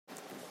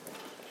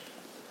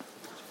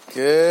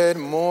Good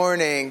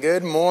morning.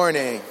 Good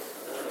morning.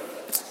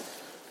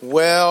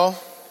 Well,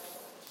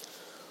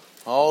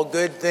 all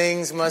good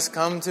things must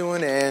come to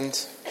an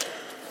end.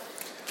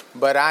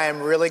 But I am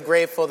really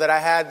grateful that I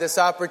had this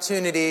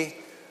opportunity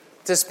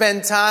to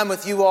spend time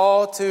with you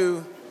all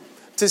to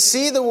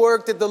see the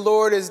work that the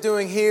Lord is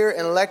doing here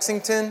in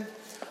Lexington.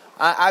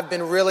 I've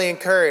been really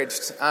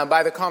encouraged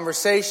by the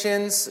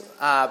conversations,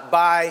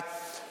 by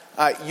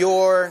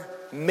your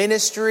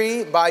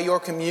ministry, by your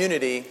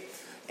community.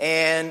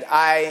 And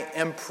I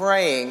am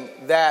praying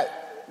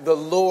that the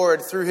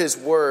Lord, through His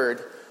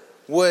Word,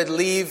 would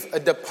leave a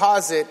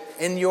deposit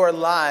in your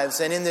lives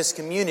and in this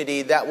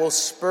community that will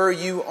spur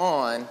you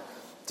on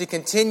to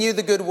continue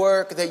the good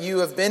work that you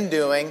have been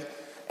doing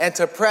and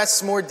to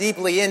press more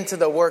deeply into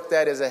the work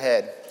that is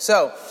ahead.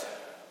 So,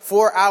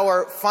 for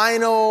our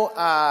final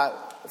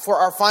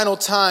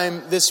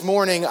time this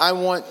morning, I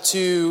want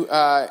to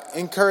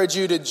encourage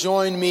you to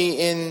join me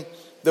in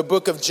the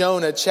book of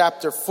Jonah,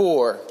 chapter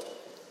 4.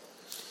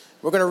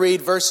 We're going to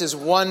read verses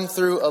 1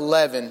 through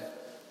 11.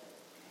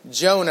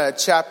 Jonah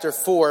chapter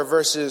 4,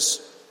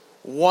 verses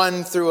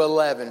 1 through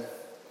 11.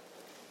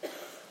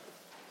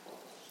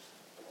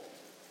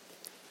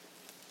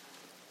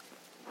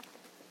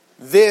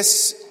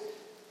 This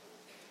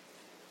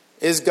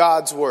is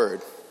God's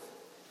word.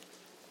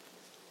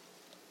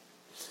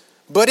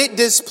 But it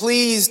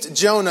displeased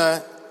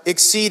Jonah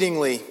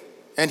exceedingly,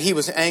 and he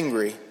was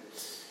angry.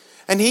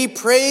 And he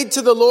prayed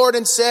to the Lord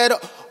and said,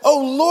 "O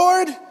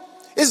Lord,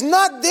 is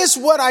not this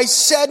what I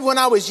said when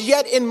I was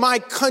yet in my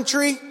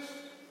country?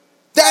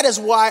 That is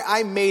why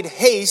I made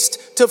haste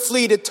to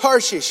flee to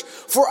Tarshish.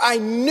 For I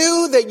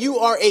knew that you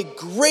are a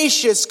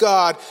gracious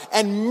God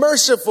and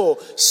merciful,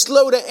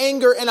 slow to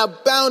anger and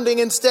abounding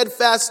in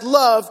steadfast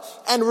love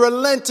and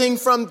relenting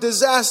from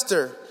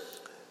disaster.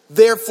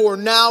 Therefore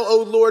now,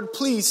 O Lord,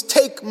 please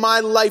take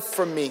my life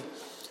from me.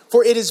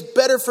 For it is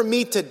better for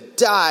me to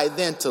die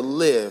than to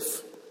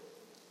live."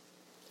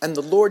 And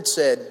the Lord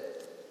said,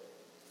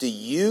 "Do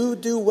you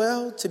do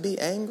well to be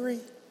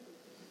angry?"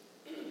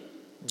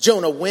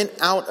 Jonah went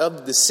out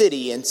of the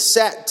city and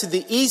sat to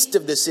the east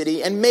of the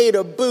city and made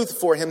a booth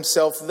for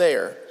himself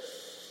there.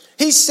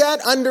 He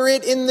sat under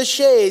it in the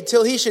shade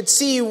till he should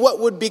see what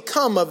would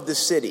become of the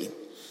city.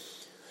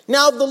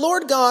 Now the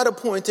Lord God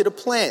appointed a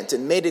plant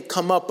and made it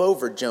come up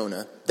over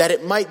Jonah, that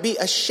it might be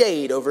a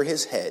shade over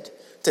his head,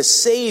 to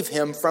save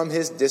him from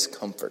his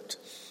discomfort.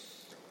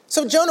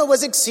 So Jonah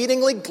was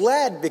exceedingly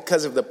glad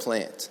because of the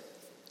plant.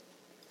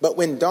 But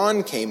when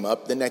dawn came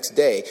up the next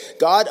day,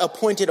 God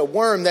appointed a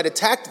worm that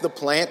attacked the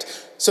plant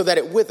so that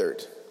it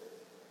withered.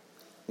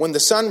 When the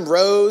sun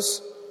rose,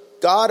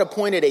 God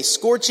appointed a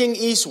scorching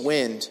east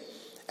wind,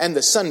 and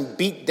the sun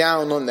beat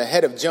down on the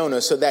head of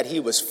Jonah so that he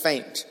was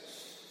faint.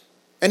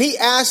 And he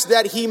asked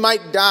that he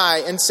might die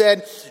and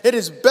said, "It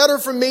is better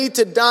for me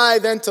to die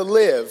than to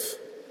live."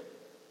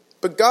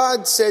 But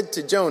God said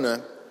to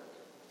Jonah,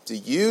 "Do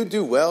you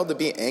do well to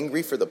be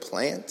angry for the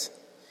plant?"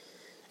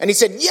 And he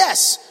said,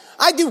 "Yes,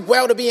 I do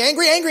well to be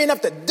angry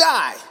enough to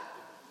die."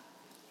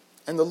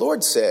 And the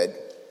Lord said,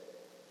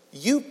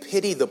 "You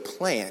pity the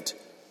plant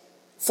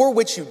for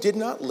which you did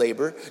not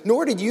labor,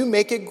 nor did you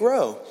make it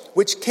grow,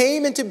 which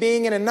came into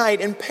being in a night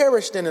and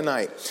perished in a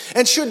night.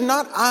 And should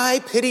not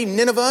I pity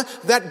Nineveh,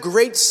 that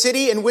great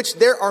city in which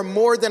there are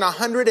more than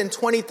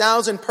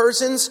 120,000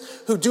 persons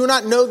who do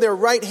not know their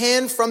right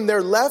hand from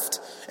their left,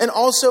 and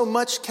also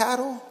much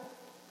cattle?"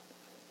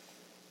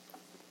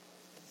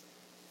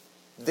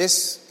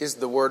 This is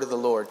the word of the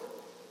Lord.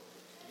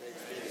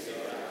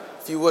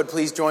 If you would,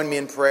 please join me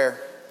in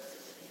prayer.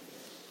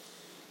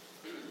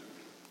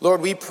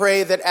 Lord, we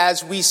pray that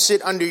as we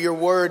sit under your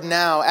word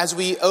now, as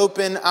we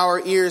open our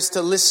ears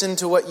to listen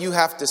to what you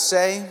have to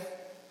say,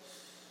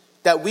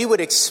 that we would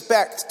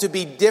expect to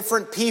be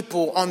different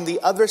people on the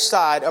other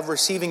side of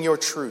receiving your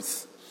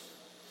truth.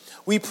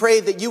 We pray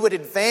that you would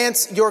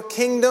advance your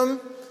kingdom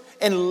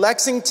in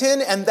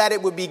Lexington, and that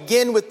it would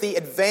begin with the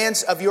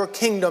advance of your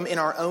kingdom in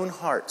our own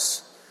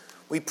hearts.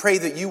 We pray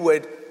that you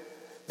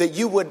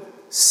would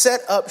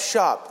set up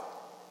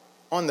shop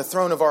on the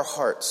throne of our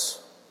hearts,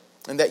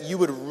 and that you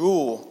would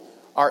rule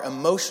our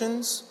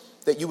emotions,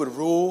 that you would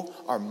rule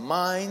our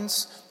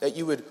minds, that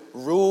you would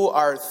rule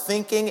our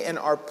thinking and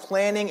our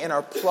planning and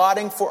our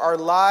plotting for our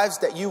lives,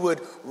 that you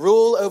would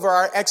rule over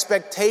our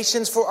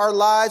expectations for our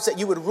lives, that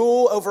you would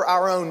rule over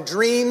our own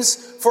dreams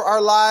for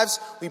our lives.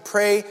 We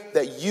pray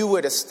that you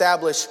would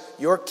establish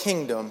your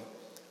kingdom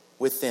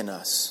within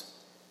us,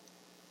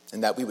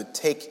 and that we would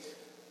take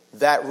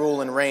that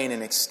rule and reign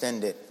and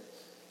extend it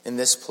in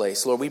this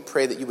place. Lord, we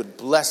pray that you would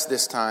bless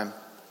this time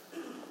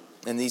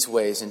in these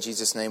ways. In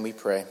Jesus' name we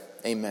pray.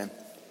 Amen.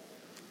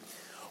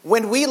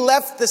 When we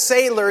left the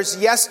sailors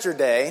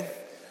yesterday,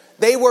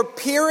 they were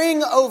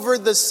peering over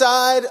the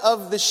side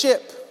of the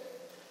ship.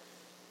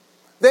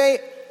 They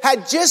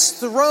had just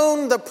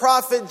thrown the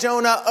prophet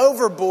Jonah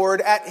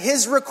overboard at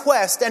his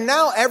request, and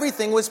now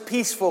everything was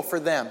peaceful for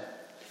them.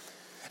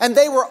 And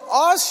they were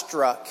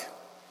awestruck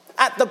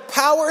at the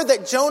power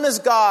that Jonah's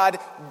God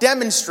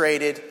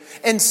demonstrated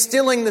in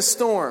stilling the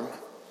storm.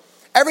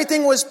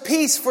 Everything was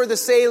peace for the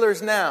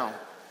sailors now.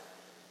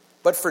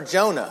 But for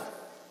Jonah,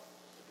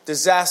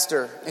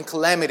 disaster and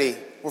calamity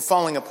were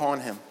falling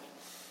upon him.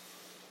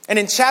 And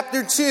in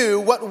chapter 2,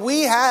 what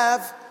we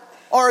have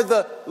are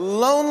the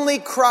lonely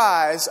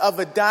cries of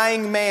a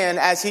dying man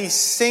as he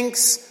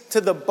sinks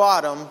to the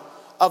bottom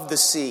of the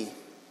sea.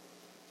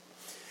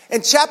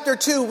 In chapter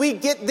 2, we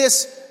get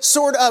this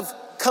sort of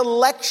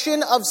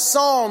collection of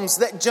psalms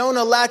that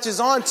Jonah latches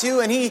onto,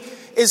 and he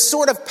is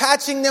sort of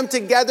patching them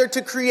together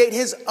to create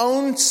his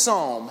own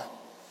psalm.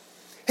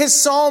 His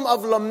psalm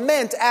of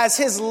lament as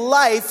his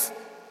life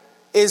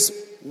is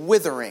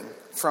withering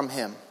from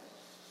him.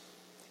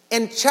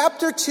 And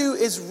chapter 2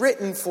 is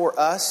written for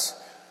us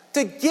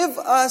to give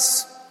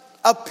us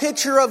a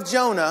picture of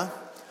Jonah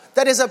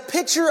that is a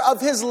picture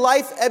of his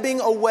life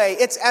ebbing away.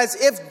 It's as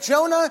if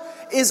Jonah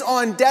is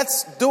on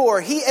death's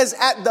door. He is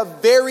at the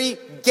very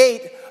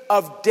gate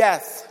of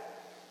death.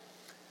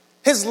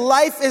 His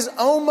life is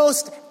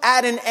almost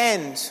at an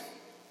end.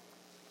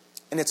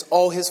 And it's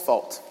all his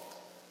fault.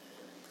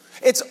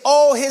 It's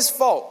all his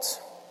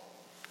fault.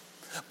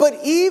 But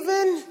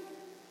even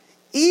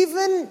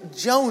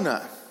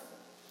Jonah,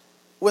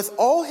 with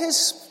all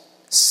his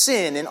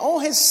sin and all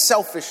his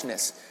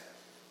selfishness,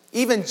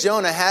 even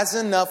Jonah has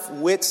enough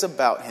wits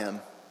about him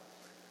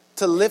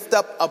to lift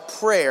up a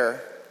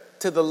prayer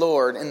to the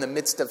Lord in the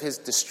midst of his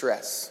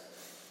distress.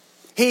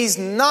 He's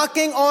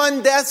knocking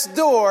on death's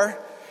door,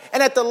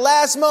 and at the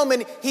last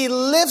moment, he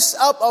lifts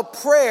up a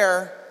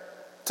prayer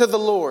to the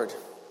Lord.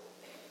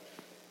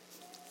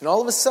 And all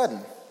of a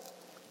sudden,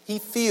 he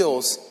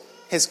feels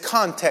his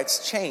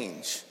context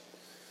change.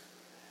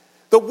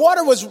 The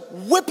water was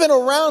whipping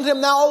around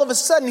him. Now all of a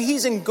sudden,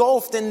 he's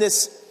engulfed in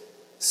this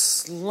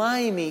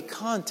slimy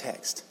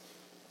context.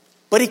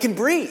 But he can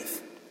breathe.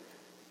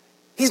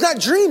 He's not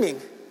dreaming.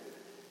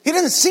 He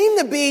doesn't seem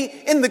to be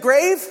in the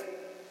grave.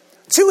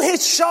 To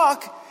his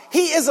shock,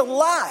 he is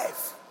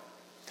alive.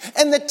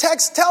 And the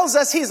text tells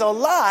us he's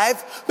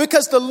alive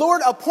because the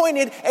Lord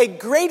appointed a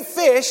great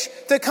fish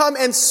to come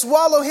and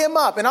swallow him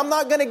up. And I'm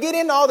not going to get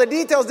into all the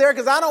details there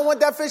because I don't want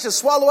that fish to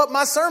swallow up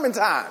my sermon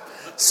time.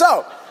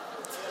 So,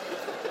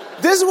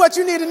 this is what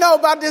you need to know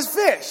about this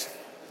fish.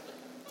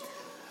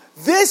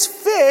 This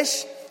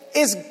fish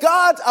is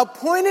God's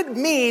appointed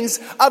means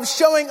of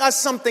showing us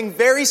something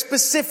very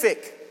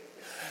specific.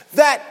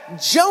 That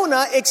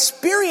Jonah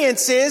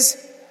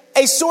experiences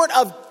a sort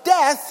of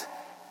death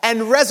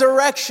and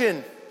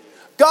resurrection.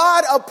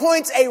 God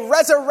appoints a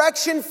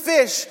resurrection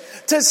fish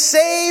to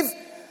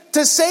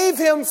save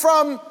him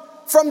from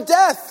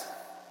death.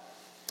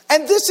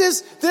 And this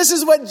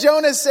is what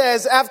Jonah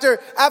says after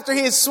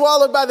he is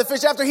swallowed by the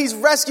fish, after he's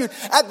rescued.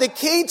 At the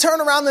key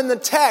turnaround in the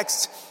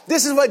text,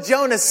 this is what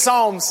Jonah's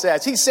psalm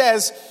says. He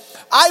says,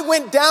 I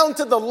went down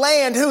to the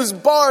land whose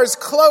bars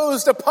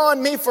closed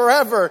upon me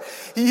forever.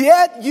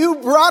 Yet you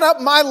brought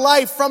up my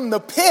life from the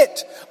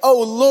pit,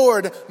 O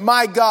Lord,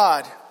 my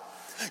God.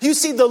 You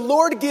see, the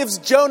Lord gives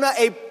Jonah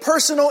a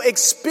personal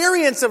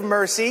experience of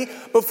mercy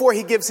before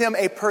he gives him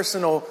a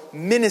personal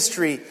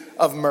ministry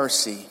of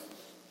mercy.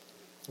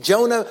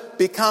 Jonah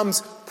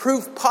becomes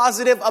proof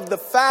positive of the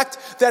fact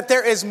that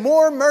there is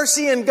more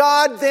mercy in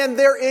God than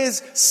there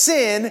is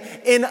sin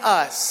in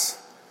us.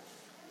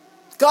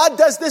 God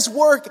does this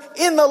work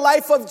in the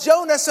life of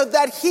Jonah so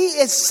that he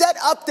is set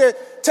up to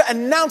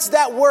announce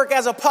that work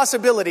as a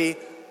possibility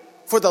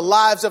for the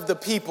lives of the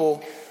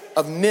people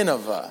of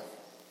Nineveh.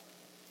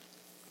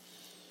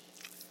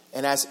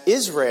 And as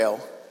Israel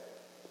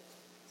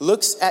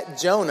looks at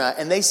Jonah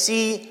and they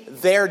see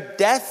their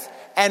death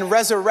and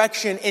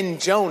resurrection in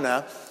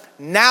Jonah,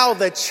 now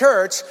the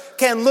church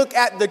can look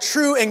at the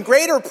true and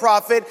greater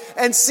prophet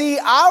and see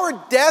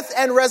our death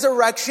and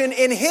resurrection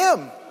in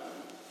him.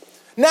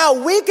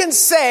 Now we can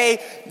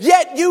say,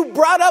 yet you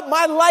brought up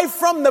my life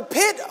from the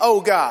pit,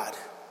 O God.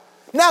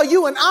 Now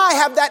you and I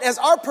have that as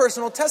our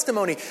personal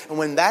testimony. And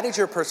when that is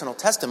your personal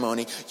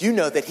testimony, you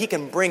know that he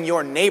can bring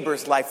your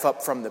neighbor's life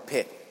up from the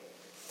pit.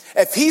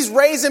 If he's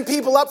raising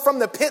people up from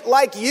the pit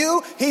like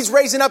you, he's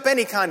raising up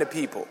any kind of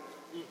people.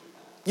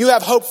 You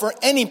have hope for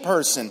any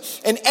person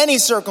in any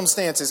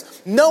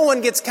circumstances. No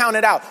one gets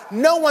counted out.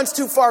 No one's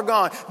too far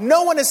gone.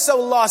 No one is so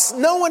lost.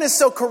 No one is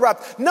so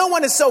corrupt. No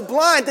one is so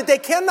blind that they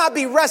cannot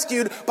be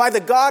rescued by the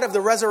God of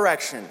the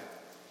resurrection.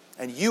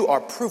 And you are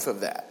proof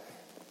of that.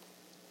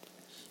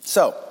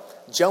 So,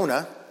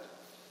 Jonah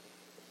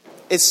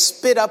is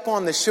spit up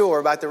on the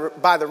shore by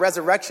the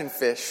resurrection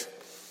fish.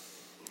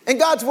 And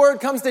God's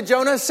word comes to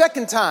Jonah a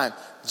second time.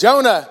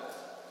 Jonah,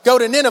 go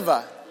to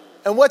Nineveh.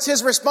 And what's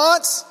his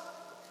response?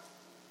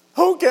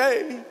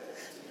 Okay.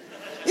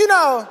 You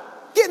know,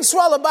 getting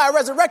swallowed by a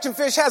resurrection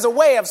fish has a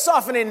way of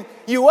softening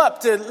you up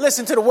to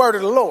listen to the word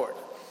of the Lord.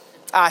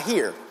 I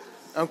hear.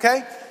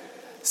 Okay?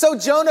 So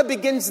Jonah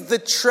begins the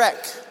trek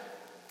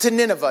to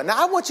Nineveh.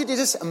 Now I want you to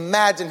just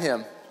imagine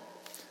him.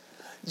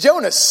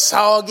 Jonah's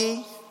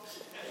soggy.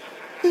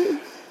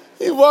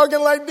 He's walking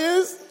like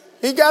this.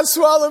 He got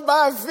swallowed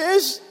by a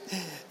fish.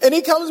 And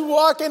he comes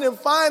walking, and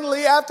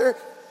finally, after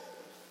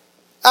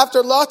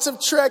lots of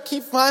trek, he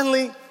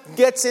finally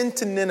gets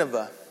into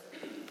Nineveh.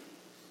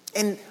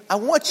 And I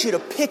want you to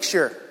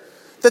picture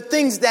the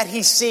things that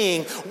he's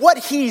seeing. What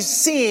he's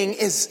seeing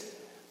is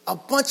a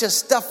bunch of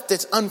stuff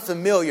that's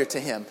unfamiliar to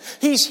him.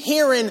 He's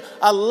hearing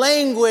a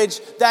language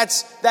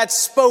that's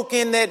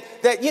spoken that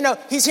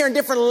he's hearing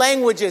different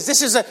languages.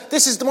 This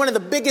is one of the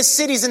biggest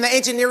cities in the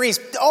ancient Near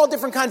East. All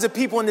different kinds of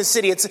people in this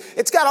city.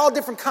 It's got all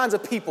different kinds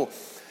of people.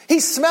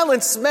 He's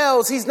smelling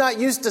smells he's not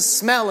used to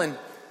smelling.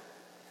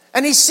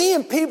 And he's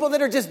seeing people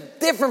that are just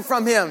different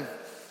from him.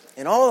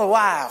 And all the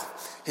while,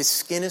 his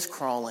skin is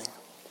crawling.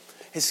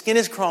 His skin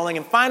is crawling.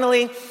 And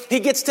finally,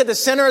 he gets to the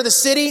center of the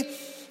city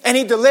and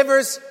he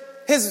delivers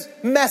his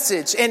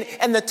message.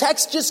 And the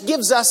text just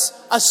gives us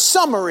a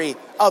summary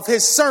of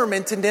his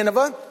sermon to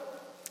Nineveh.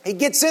 He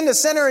gets in the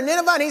center of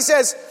Nineveh and he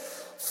says,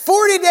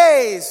 40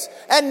 days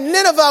and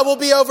Nineveh will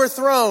be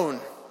overthrown.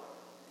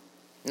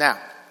 Now,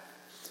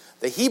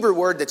 the Hebrew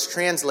word that's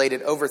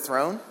translated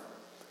overthrown,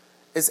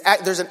 there's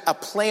a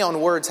play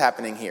on words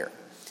happening here.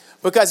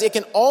 Because it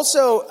can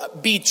also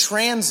be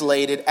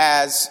translated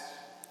as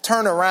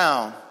turn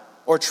around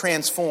or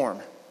transform.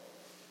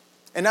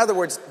 In other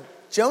words,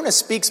 Jonah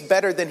speaks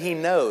better than he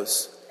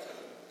knows.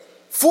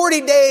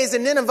 40 days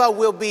and Nineveh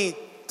will be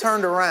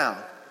turned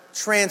around,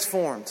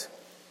 transformed.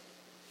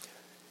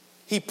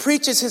 He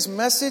preaches his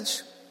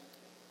message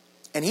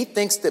and he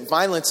thinks that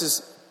violence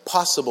is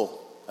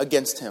possible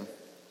against him.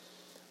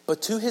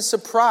 But to his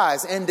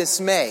surprise and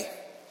dismay,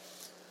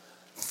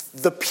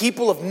 the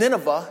people of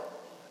Nineveh,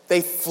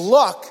 they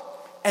flock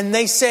and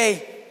they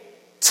say,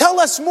 tell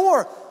us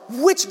more.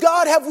 Which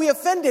God have we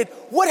offended?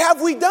 What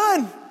have we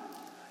done?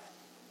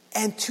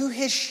 And to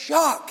his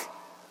shock,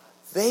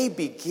 they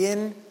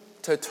begin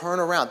to turn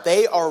around.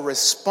 They are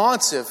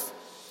responsive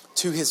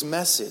to his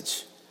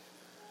message.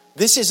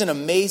 This is an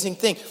amazing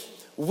thing.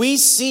 We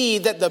see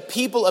that the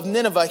people of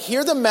Nineveh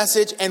hear the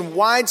message and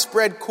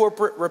widespread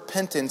corporate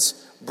repentance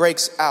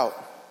breaks out.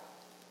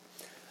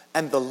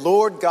 And the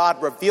Lord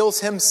God reveals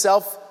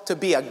himself to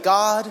be a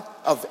God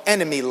of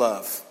enemy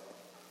love.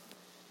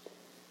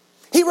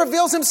 He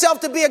reveals himself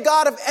to be a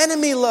God of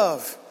enemy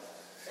love.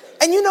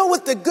 And you know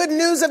what the good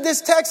news of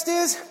this text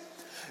is?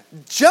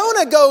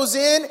 Jonah goes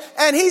in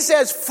and he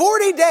says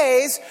 40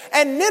 days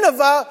and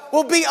Nineveh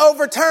will be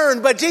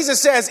overturned. But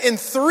Jesus says in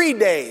 3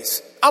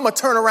 days, I'm going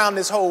to turn around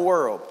this whole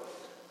world.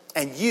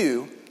 And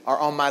you are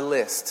on my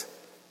list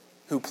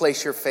who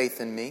place your faith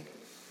in me.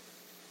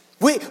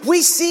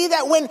 We see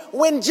that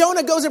when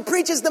Jonah goes and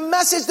preaches the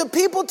message, the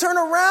people turn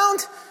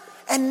around.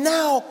 And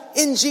now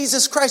in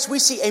Jesus Christ, we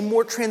see a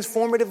more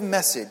transformative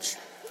message.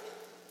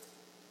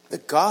 The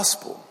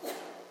gospel.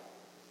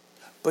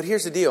 But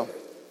here's the deal.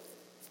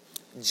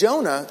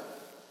 Jonah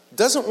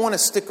doesn't want to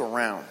stick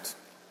around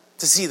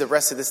to see the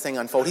rest of this thing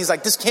unfold. He's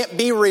like, this can't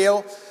be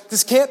real.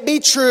 This can't be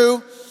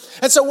true.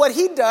 And so what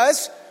he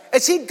does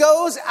is he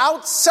goes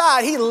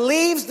outside. He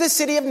leaves the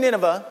city of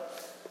Nineveh.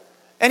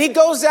 And he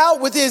goes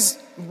out with his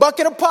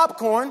bucket of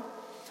popcorn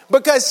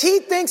because he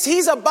thinks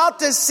he's about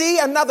to see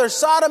another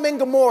Sodom and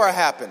Gomorrah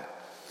happen.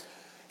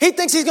 He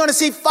thinks he's going to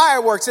see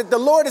fireworks, that the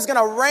Lord is going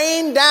to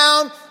rain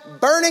down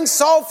burning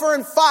sulfur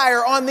and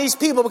fire on these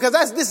people because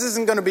this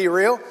isn't going to be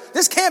real.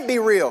 This can't be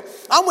real.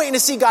 I'm waiting to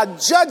see God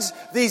judge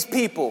these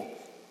people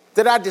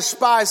that I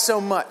despise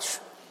so much.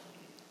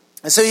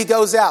 And so he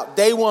goes out,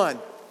 day one,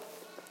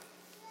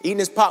 eating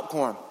his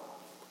popcorn.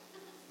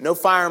 No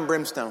fire and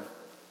brimstone.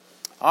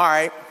 All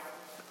right.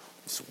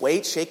 Just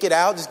wait, shake it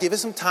out. Just give it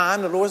some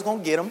time. The Lord's going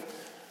to get him.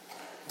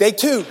 Day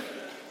two.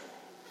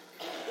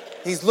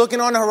 He's looking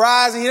on the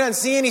horizon. He doesn't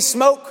see any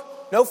smoke.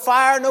 No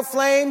fire, no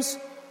flames.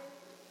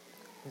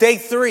 Day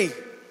three.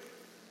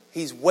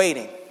 He's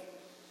waiting.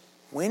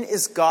 When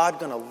is God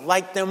going to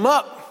light them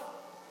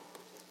up?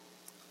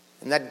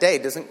 And that day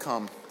doesn't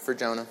come for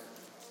Jonah.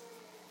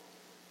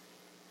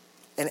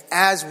 And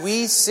as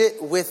we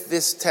sit with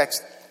this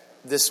text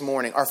this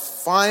morning, our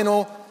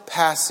final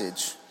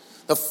passage,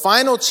 the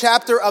final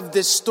chapter of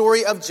this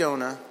story of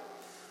Jonah,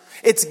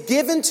 it's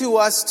given to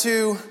us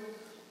to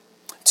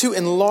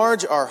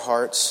enlarge our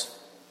hearts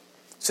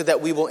so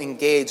that we will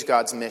engage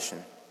God's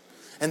mission.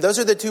 And those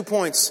are the 2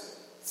 points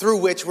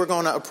through which we're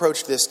going to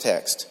approach this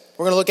text.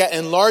 We're going to look at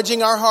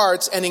enlarging our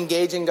hearts and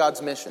engaging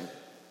God's mission.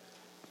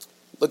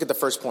 Look at the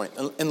first point,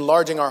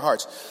 enlarging our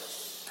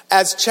hearts.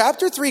 As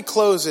chapter 3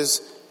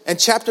 closes and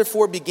chapter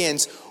 4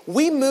 begins,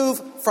 we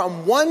move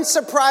from one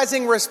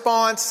surprising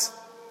response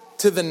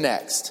to the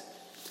next.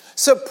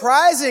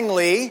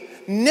 Surprisingly,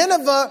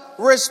 Nineveh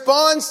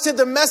responds to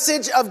the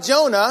message of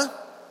Jonah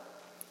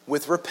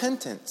with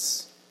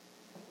repentance.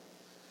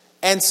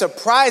 And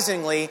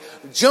surprisingly,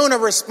 Jonah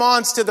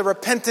responds to the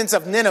repentance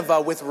of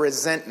Nineveh with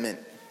resentment.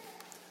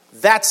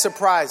 That's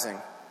surprising.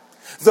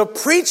 The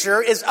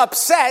preacher is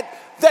upset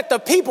that the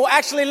people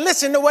actually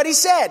listened to what he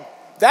said.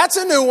 That's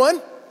a new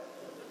one.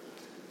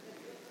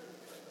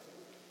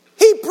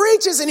 He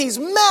preaches and he's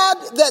mad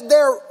that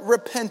they're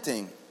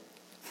repenting.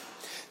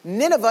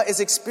 Nineveh is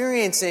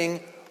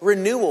experiencing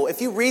renewal.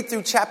 If you read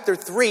through chapter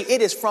 3,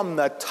 it is from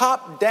the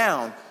top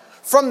down.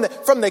 From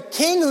the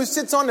king who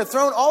sits on the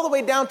throne all the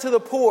way down to the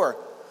poor.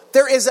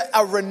 There is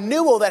a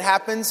renewal that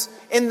happens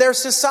in their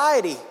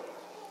society.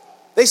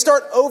 They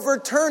start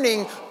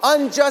overturning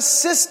unjust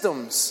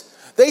systems.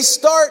 They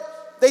start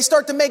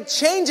to make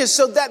changes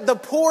so that the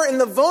poor and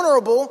the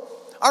vulnerable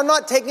are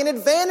not taken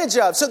advantage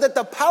of, so that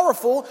the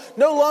powerful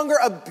no longer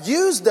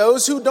abuse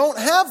those who don't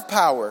have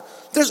power.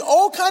 There's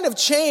all kind of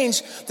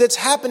change that's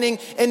happening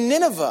in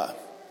Nineveh.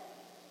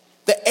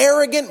 The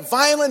arrogant,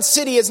 violent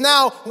city is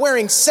now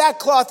wearing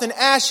sackcloth and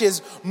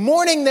ashes,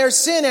 mourning their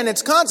sin and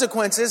its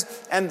consequences,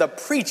 and the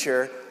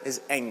preacher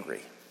is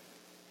angry.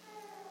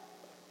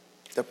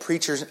 The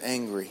preacher's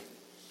angry.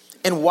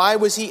 And why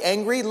was he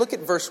angry? Look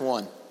at verse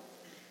 1.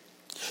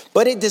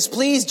 But it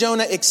displeased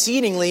Jonah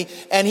exceedingly,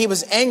 and he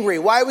was angry.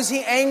 Why was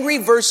he angry?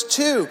 Verse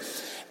 2.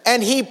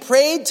 And he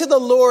prayed to the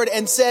Lord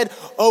and said,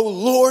 O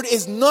Lord,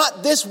 is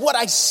not this what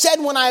I said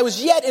when I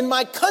was yet in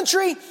my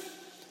country?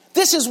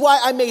 This is why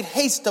I made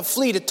haste to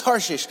flee to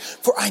Tarshish,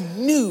 for I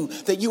knew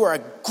that you are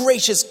a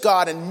gracious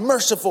God and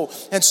merciful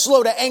and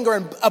slow to anger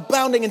and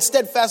abounding in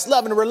steadfast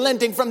love and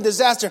relenting from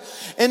disaster.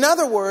 In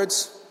other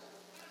words,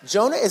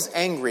 Jonah is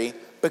angry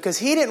because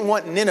he didn't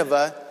want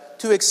Nineveh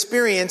to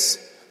experience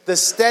the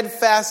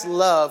steadfast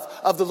love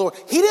of the Lord.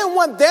 He didn't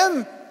want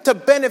them to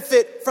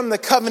benefit from the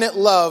covenant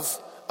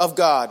love of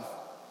God.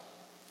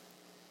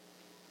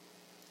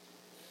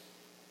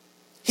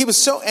 He was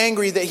so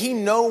angry that he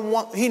no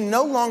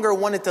longer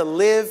wanted to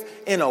live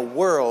in a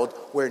world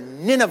where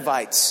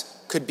Ninevites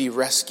could be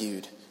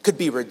rescued, could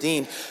be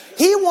redeemed.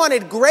 He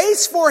wanted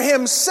grace for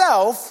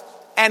himself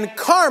and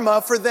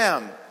karma for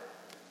them.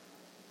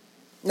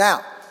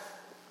 Now,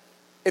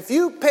 if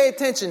you pay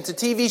attention to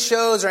TV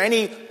shows or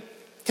any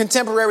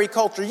contemporary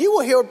culture, you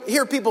will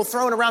hear people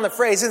throwing around the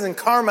phrase, isn't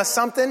karma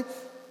something?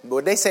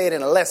 But they say it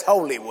in a less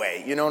holy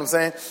way. You know what I'm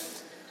saying?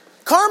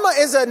 Karma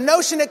is a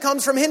notion that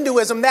comes from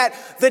Hinduism, that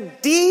the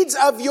deeds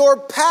of your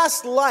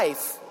past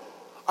life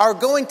are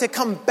going to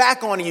come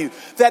back on you.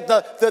 That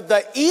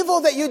the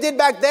evil that you did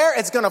back there,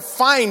 it's going to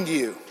find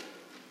you.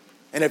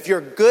 And if you're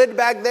good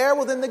back there,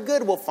 well, then the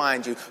good will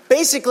find you.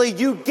 Basically,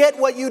 you get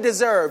what you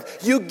deserve.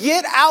 You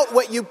get out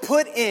what you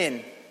put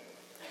in.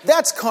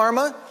 That's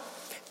karma.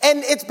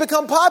 And it's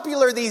become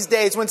popular these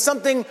days. When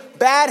something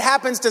bad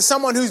happens to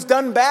someone who's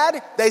done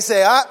bad, they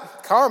say,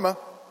 karma.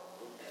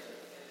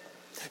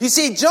 You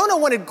see, Jonah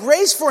wanted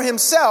grace for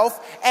himself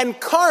and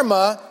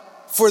karma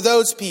for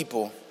those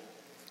people.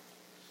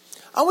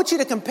 I want you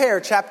to compare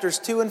chapters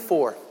 2 and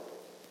 4.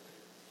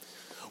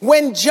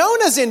 When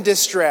Jonah's in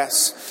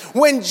distress,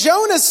 when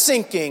Jonah's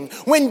sinking,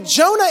 when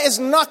Jonah is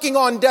knocking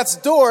on death's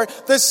door,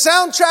 the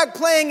soundtrack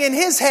playing in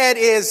his head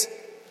is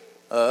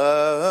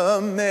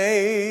Amazing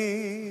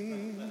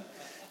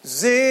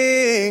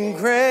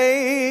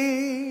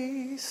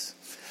Grace,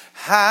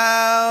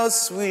 how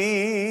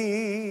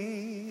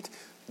sweet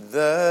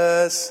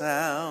the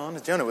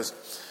sound. Jonah was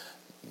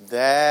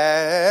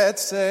that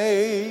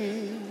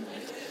saved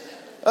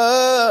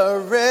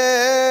a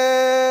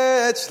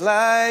wretch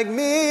like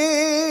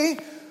me.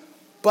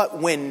 But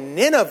when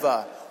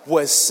Nineveh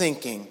was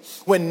sinking,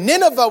 when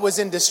Nineveh was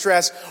in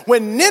distress,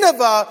 when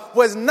Nineveh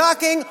was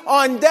knocking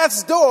on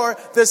death's door,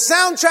 the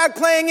soundtrack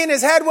playing in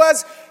his head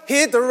was,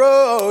 hit the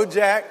road,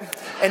 Jack,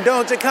 and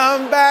don't you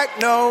come back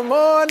no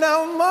more,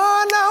 no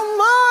more, no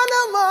more,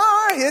 no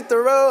more. Hit the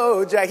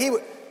road, Jack.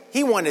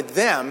 He wanted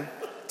them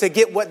to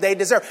get what they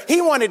deserve. He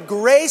wanted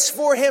grace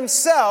for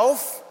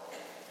himself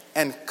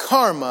and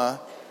karma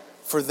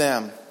for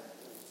them.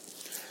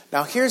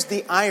 Now here's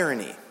the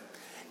irony.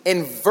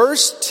 In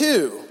verse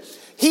 2,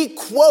 he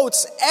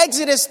quotes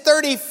Exodus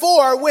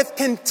 34 with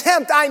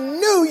contempt. I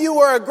knew you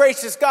were a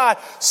gracious God,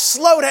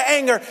 slow to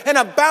anger and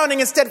abounding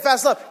in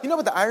steadfast love. You know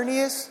what the irony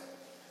is?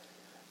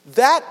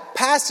 That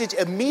passage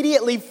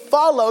immediately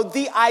followed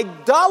the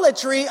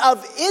idolatry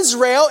of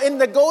Israel in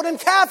the golden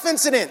calf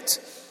incident.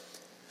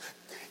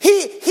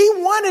 He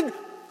wanted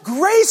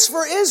grace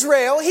for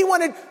Israel. He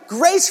wanted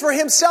grace for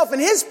himself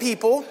and his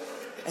people.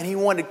 And he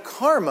wanted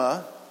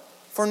karma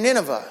for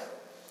Nineveh.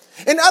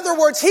 In other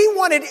words, he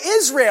wanted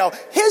Israel,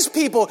 his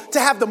people, to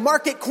have the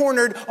market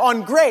cornered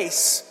on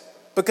grace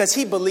because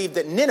he believed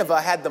that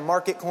Nineveh had the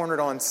market cornered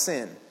on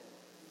sin.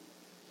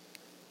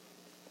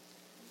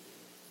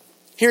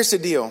 Here's the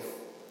deal.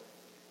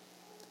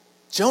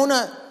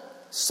 Jonah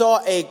saw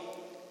a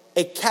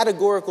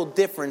categorical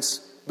difference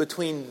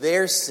between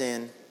their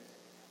sin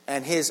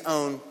and his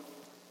own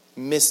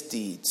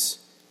misdeeds.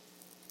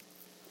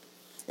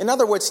 In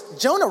other words,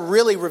 Jonah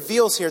really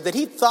reveals here that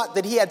he thought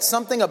that he had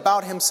something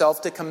about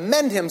himself to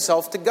commend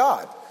himself to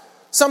God.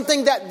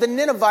 Something that the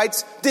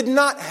Ninevites did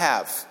not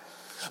have.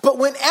 But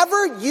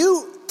whenever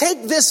you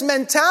take this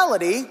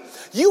mentality,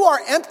 you are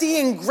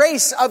emptying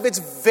grace of its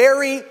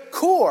very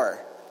core.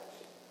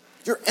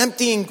 You're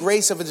emptying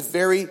grace of its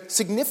very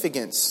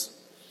significance.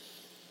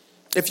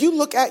 If you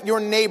look at your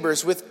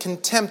neighbors with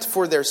contempt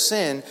for their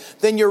sin,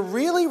 then you're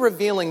really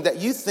revealing that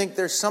you think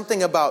there's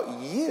something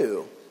about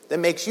you that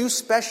makes you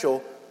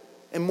special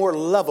and more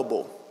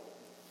lovable.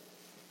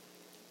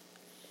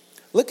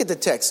 Look at the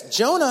text.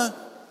 Jonah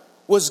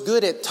was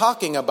good at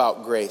talking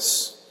about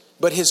grace,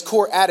 but his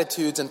core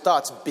attitudes and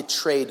thoughts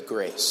betrayed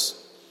grace.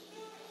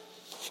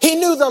 He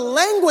knew the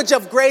language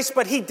of grace,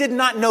 but he did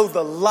not know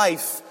the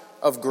life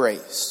of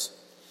grace.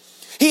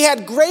 He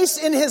had grace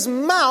in his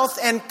mouth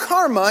and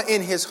karma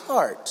in his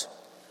heart.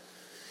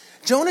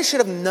 Jonah should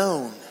have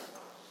known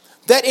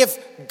that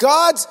if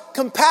God's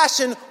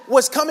compassion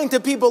was coming to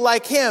people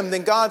like him,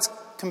 then God's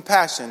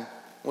compassion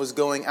was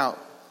going out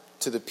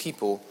to the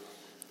people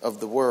of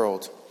the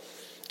world.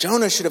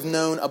 Jonah should have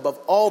known above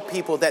all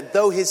people that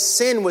though his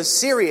sin was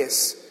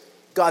serious,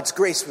 God's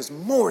grace was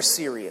more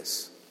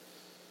serious.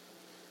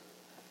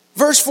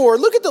 Verse 4,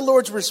 look at the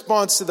Lord's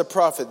response to the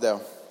prophet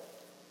though.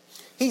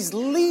 He's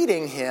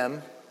leading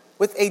him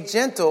with a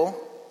gentle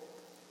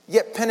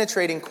yet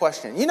penetrating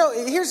question. You know,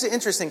 here's the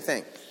interesting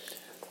thing.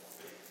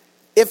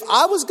 If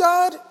I was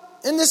God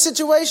in this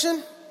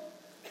situation,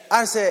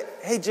 I'd say,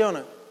 hey,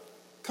 Jonah,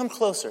 come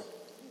closer.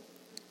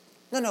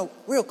 No,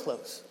 real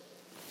close.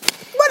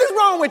 What is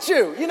wrong with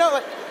you? You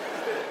know,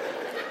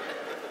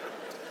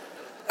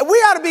 we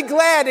ought to be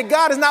glad that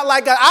God is not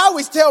like God. I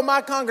always tell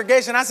my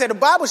congregation, I say the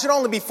Bible should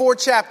only be 4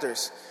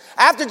 chapters.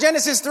 After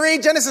Genesis 3,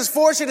 Genesis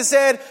 4 should have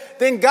said,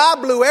 then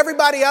God blew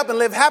everybody up and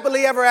lived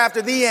happily ever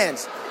after, the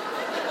end.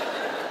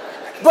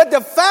 But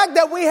the fact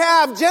that we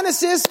have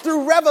Genesis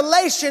through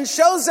Revelation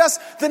shows us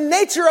the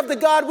nature of the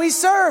God we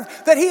serve.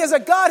 That he is a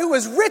God who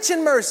is rich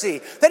in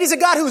mercy. That he's a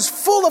God who's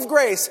full of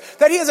grace.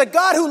 That he is a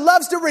God who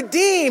loves to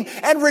redeem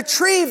and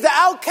retrieve the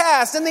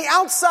outcast and the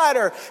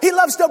outsider. He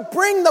loves to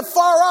bring the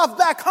far off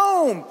back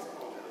home.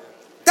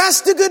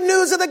 That's the good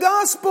news of the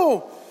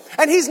gospel.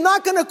 And he's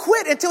not going to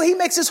quit until he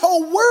makes his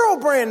whole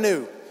world brand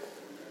new.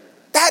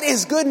 That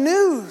is good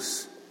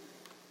news.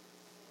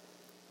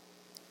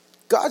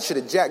 God should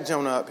have jacked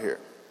Jonah up here.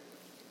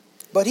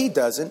 But he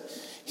doesn't.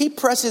 He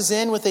presses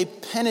in with a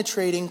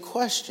penetrating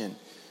question.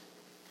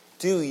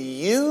 Do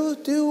you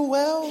do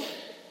well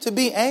to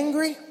be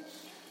angry?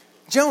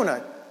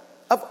 Jonah,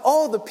 of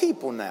all the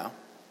people now,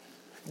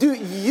 do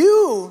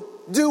you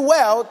do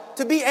well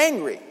to be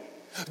angry?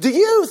 Do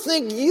you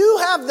think you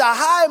have the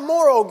high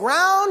moral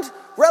ground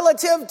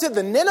relative to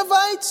the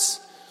Ninevites?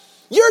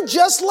 You're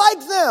just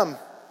like them.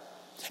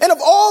 And of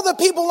all the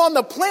people on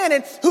the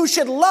planet who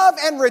should love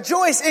and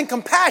rejoice in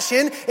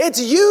compassion,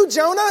 it's you,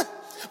 Jonah.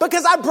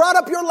 Because I brought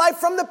up your life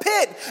from the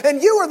pit.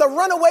 And you were the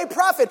runaway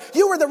prophet.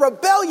 You were the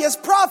rebellious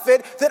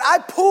prophet that I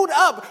pulled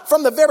up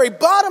from the very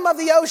bottom of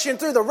the ocean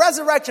through the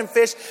resurrection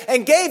fish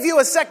and gave you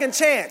a second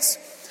chance.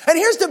 And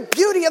here's the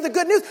beauty of the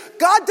good news.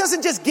 God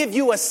doesn't just give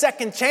you a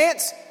second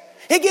chance.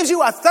 He gives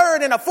you a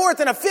third and a fourth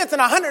and a fifth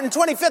and a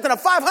 125th and a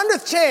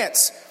 500th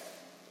chance.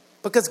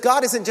 Because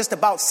God isn't just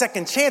about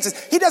second chances.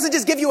 He doesn't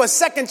just give you a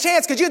second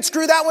chance because you'd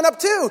screw that one up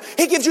too.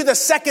 He gives you the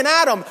second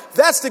Adam.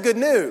 That's the good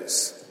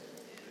news.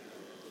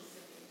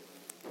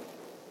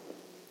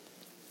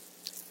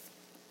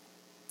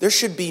 There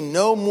should be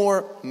no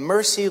more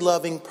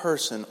mercy-loving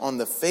person on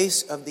the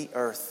face of the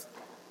earth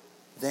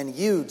than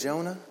you,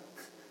 Jonah.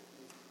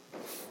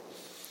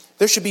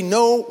 There should be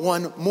no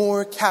one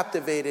more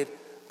captivated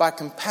by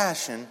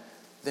compassion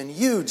than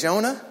you,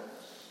 Jonah.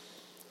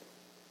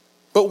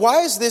 But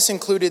why is this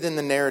included in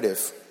the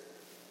narrative?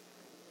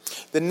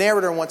 The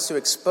narrator wants to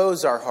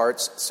expose our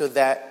hearts so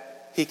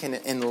that he can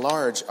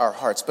enlarge our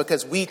hearts.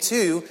 Because we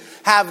too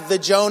have the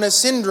Jonah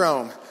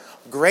syndrome.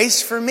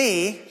 Grace for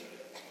me,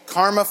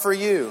 karma for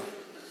you.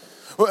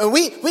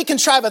 We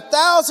contrive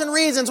 1,000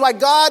 reasons why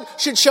God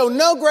should show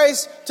no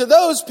grace to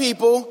those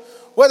people,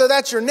 whether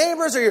that's your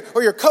neighbors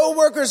or your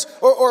co-workers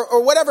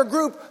or whatever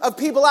group of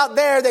people out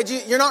there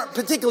that you're not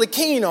particularly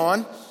keen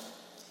on.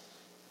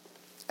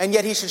 And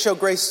yet he should show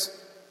grace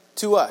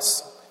to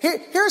us.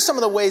 Here are some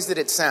of the ways that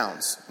it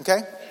sounds,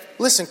 okay?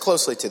 Listen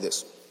closely to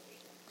this.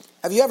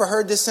 Have you ever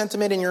heard this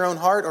sentiment in your own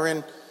heart or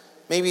in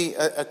maybe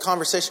a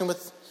conversation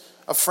with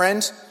a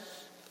friend?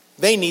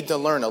 They need to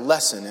learn a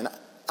lesson, and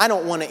I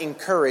don't want to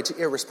encourage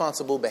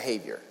irresponsible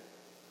behavior.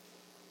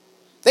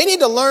 They need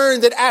to learn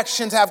that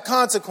actions have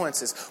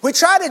consequences. We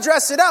try to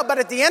dress it up, but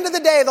at the end of the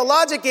day, the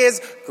logic is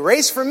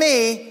grace for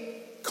me,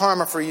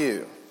 karma for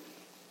you.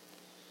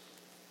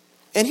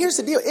 And here's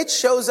the deal. It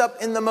shows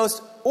up in the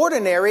most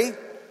ordinary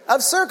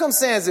of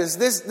circumstances,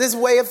 this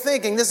way of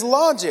thinking, this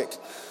logic.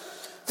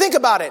 Think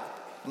about it.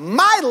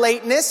 My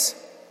lateness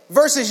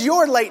versus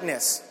your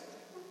lateness.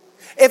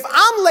 If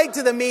I'm late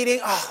to the meeting,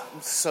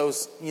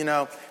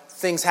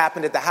 things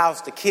happened at the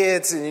house, the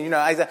kids,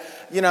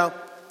 and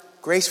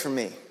grace for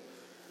me.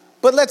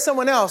 But let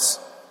someone else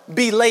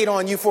be late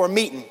on you for a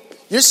meeting.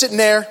 You're sitting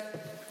there.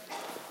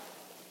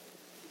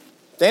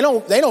 They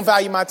don't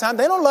value my time.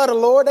 They don't love the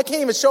Lord. They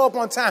can't even show up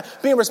on time.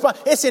 Being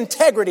responsible. It's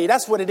integrity.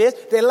 That's what it is.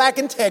 They lack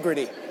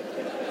integrity.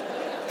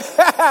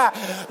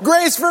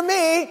 Grace for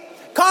me,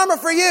 karma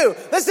for you.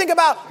 Let's think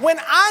about when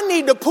I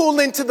need to pull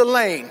into the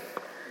lane.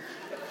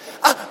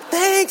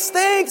 Thanks.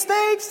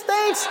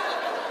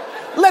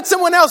 Let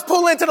someone else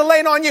pull into the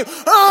lane on you.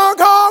 Oh,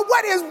 God,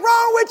 what is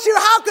wrong with you?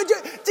 How could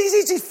you?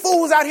 These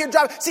fools out here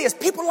driving. See, it's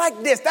people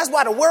like this. That's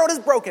why the world is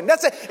broken.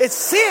 That's it. It's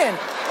sin.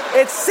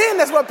 It's sin.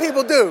 That's what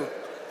people do.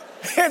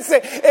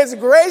 It's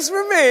grace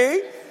for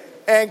me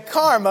and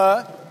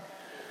karma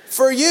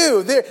for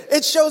you.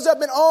 It shows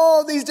up in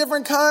all these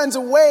different kinds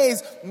of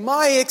ways.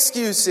 My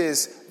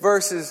excuses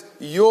versus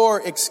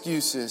your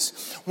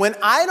excuses. When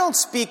I don't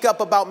speak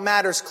up about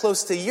matters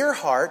close to your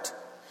heart,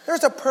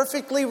 there's a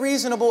perfectly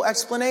reasonable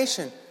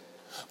explanation.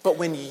 But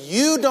when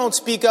you don't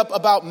speak up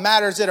about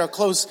matters that are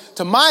close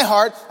to my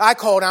heart, I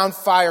call down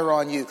fire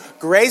on you.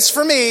 Grace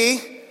for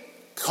me,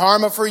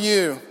 karma for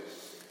you.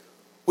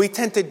 We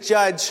tend to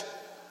judge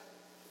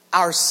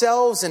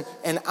ourselves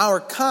and our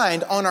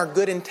kind on our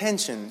good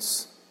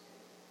intentions.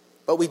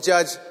 But we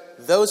judge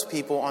those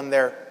people on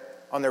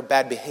their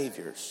bad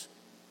behaviors.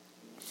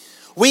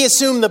 We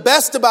assume the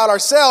best about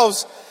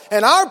ourselves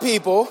and our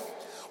people,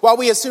 while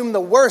we assume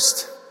the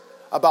worst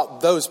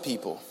about those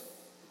people.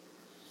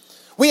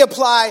 We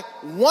apply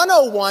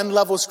 101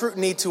 level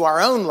scrutiny to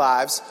our own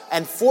lives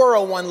and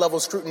 401 level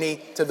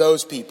scrutiny to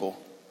those people.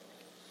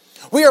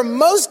 We are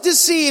most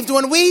deceived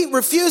when we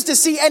refuse to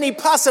see any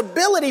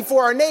possibility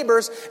for our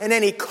neighbors and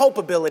any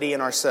culpability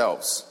in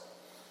ourselves.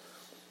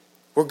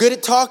 We're good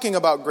at talking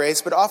about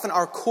grace, but often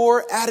our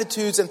core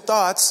attitudes and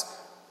thoughts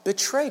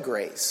betray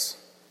grace.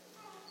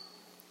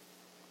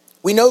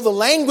 We know the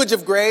language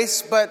of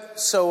grace, but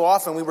so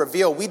often we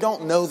reveal we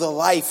don't know the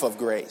life of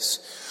grace.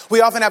 We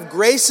often have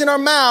grace in our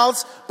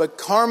mouths, but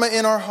karma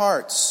in our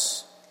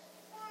hearts.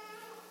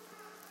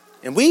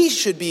 And we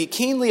should be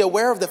keenly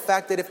aware of the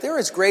fact that if there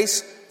is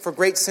grace for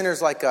great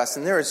sinners like us,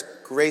 and there is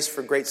grace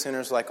for great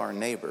sinners like our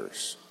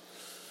neighbors.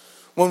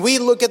 When we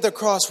look at the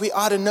cross, we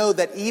ought to know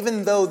that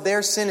even though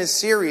their sin is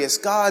serious,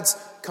 God's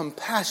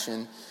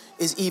compassion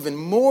is even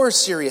more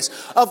serious.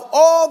 Of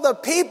all the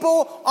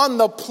people on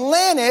the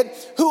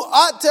planet who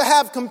ought to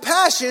have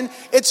compassion,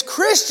 it's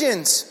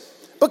Christians.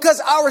 Because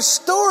our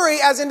story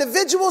as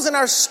individuals and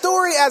our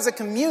story as a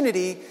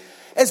community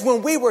is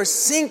when we were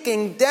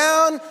sinking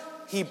down,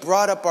 He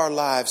brought up our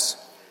lives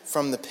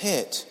from the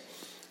pit.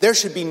 There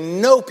should be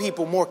no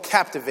people more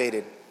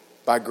captivated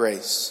by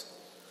grace.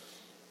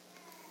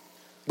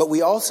 But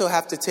we also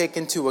have to take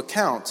into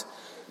account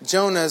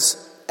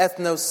Jonah's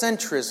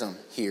ethnocentrism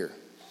here.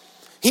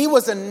 He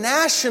was a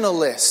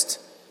nationalist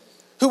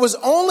who was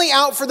only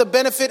out for the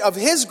benefit of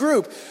his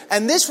group.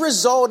 And this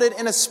resulted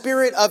in a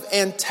spirit of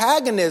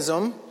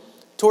antagonism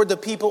toward the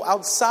people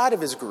outside of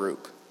his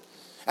group.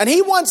 And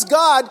he wants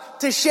God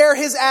to share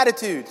his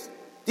attitude.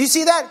 Do you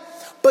see that?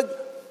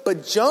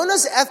 But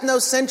Jonah's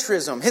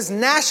ethnocentrism, his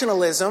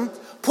nationalism,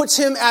 puts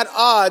him at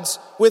odds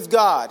with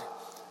God.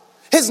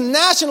 His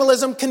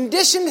nationalism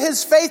conditioned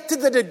his faith to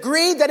the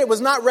degree that it was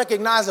not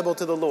recognizable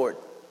to the Lord.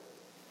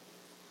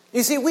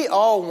 You see, we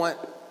all want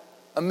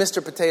a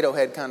Mr. Potato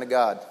Head kind of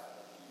God,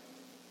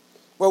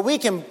 where we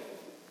can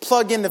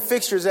plug in the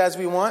fixtures as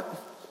we want.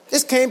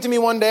 This came to me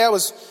one day. I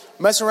was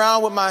messing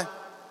around with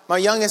my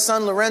youngest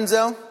son,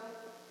 Lorenzo.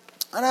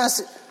 And I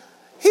said,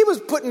 he was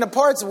putting the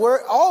parts of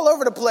work all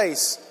over the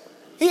place.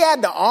 He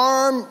had the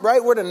arm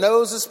right where the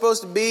nose is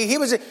supposed to be.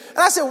 And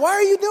I said, why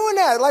are you doing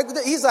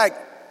that? He's like,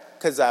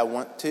 because I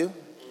want to.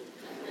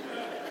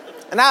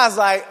 And I was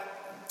like,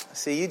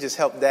 see, you just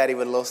helped Daddy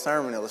with a little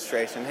sermon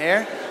illustration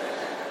here.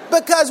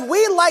 Because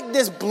we like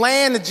this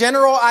bland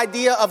general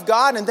idea of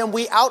God, and then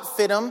we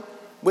outfit him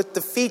with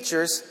the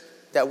features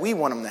that we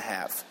want him to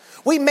have.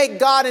 We make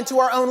God into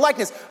our own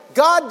likeness.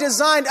 God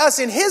designed us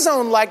in his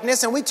own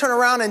likeness, and we turn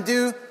around and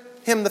do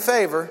him the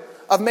favor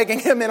of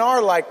making him in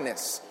our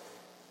likeness.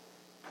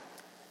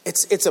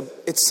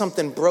 It's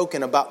something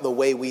broken about the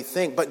way we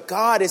think. But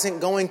God isn't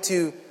going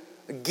to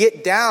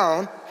get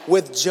down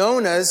with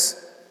Jonah's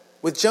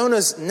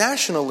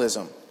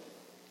nationalism.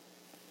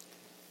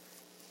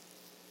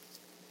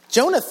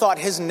 Jonah thought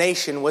his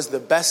nation was the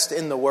best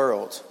in the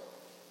world.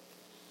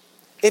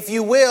 If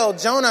you will,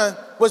 Jonah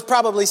was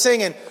probably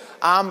singing,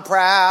 I'm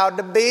proud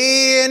to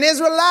be an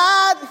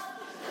Israelite.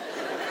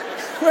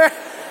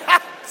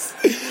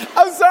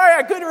 I'm sorry,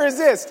 I couldn't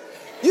resist.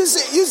 You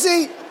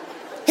see,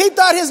 he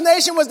thought his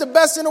nation was the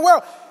best in the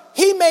world.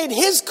 He made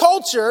his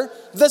culture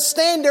the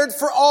standard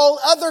for all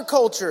other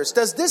cultures.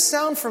 Does this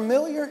sound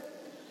familiar?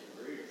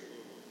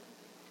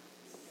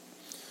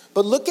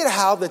 But look at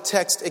how the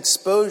text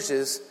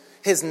exposes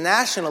his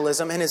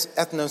nationalism and his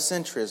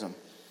ethnocentrism.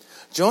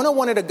 Jonah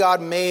wanted a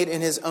God made in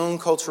his own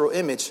cultural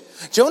image.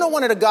 Jonah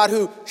wanted a God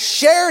who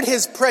shared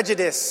his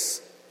prejudice.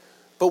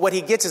 But what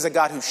he gets is a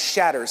God who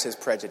shatters his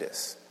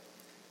prejudice.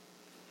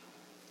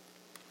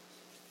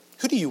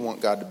 Who do you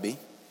want God to be?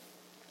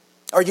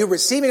 Are you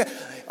receiving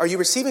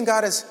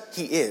God as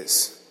he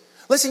is?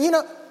 Listen,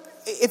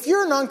 if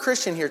you're a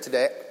non-Christian here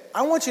today,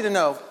 I want you to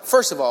know,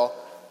 first of all,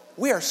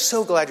 we are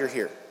so glad you're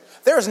here.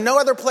 There is no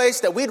other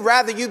place that we'd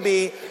rather you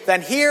be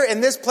than here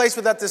in this place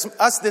with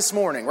us this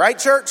morning. Right,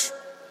 church?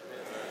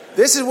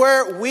 This is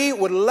where we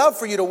would love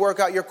for you to work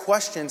out your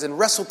questions and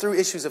wrestle through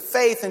issues of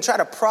faith and try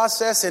to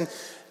process and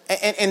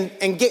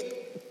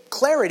get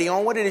clarity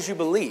on what it is you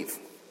believe.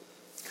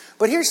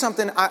 But here's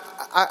something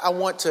I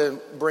want to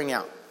bring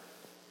out.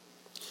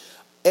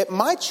 At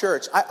my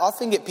church, I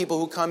often get people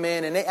who come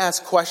in and they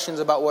ask questions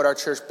about what our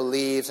church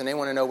believes and they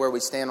want to know where we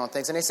stand on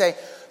things. And they say,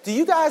 do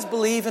you guys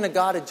believe in a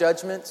God of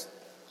judgment?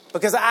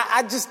 Because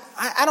I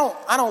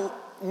don't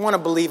want to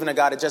believe in a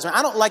God of judgment.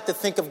 I don't like to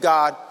think of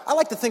God. I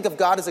like to think of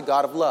God as a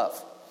God of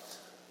love.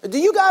 Do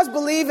you guys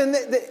believe in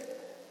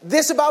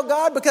this about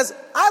God? Because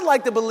I'd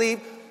like to believe,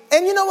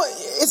 and you know what?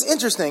 It's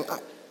interesting.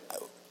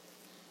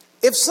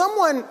 If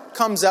someone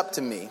comes up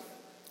to me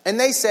and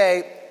they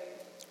say,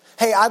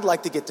 hey, I'd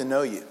like to get to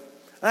know you.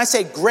 And I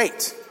say,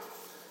 great.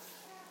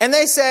 And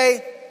they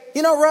say,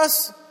 you know,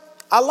 Russ,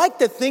 I like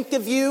to think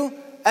of you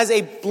as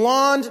a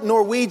blonde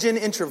Norwegian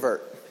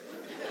introvert.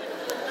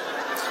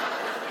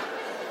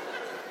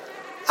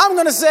 I'm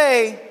going to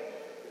say,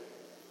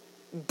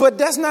 but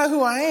that's not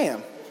who I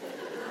am.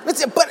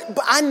 But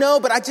I know,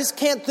 but I just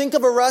can't think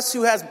of a Russ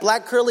who has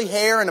black curly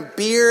hair and a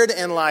beard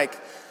and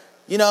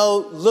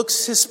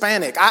looks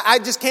Hispanic. I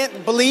just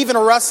can't believe in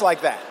a Russ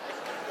like that.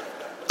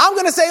 I'm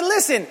going to say,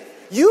 listen,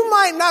 you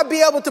might not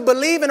be able to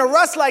believe in a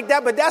Russ like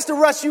that, but that's the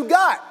Russ you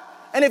got.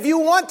 And if you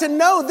want to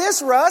know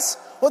this Russ,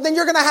 well, then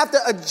you're going to have to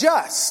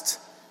adjust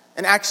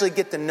and actually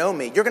get to know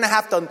me. You're going to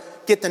have to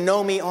get to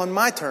know me on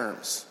my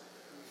terms.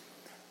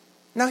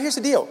 Now, here's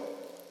the deal.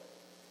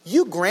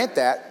 You grant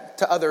that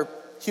to other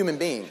human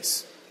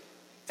beings,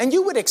 and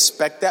you would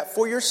expect that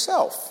for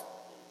yourself.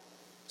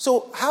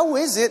 So how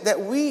is it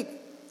that we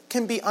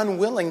can be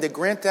unwilling to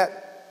grant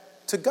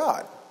that to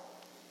God?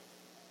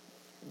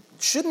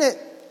 Shouldn't it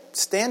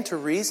stand to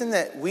reason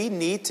that we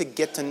need to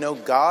get to know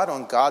God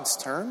on God's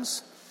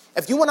terms?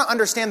 If you want to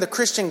understand the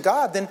Christian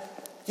God, then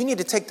you need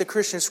to take the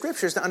Christian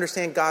scriptures to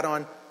understand God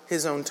on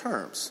his own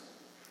terms.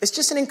 It's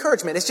just an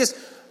encouragement. It's just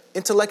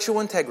intellectual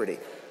integrity.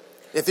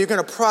 If you're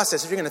going to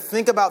process, if you're going to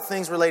think about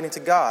things relating to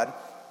God,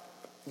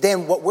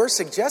 then what we're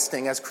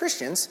suggesting as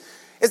Christians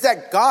is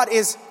that God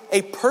is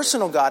a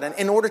personal God. And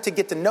in order to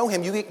get to know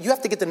him, you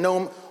have to get to know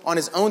him on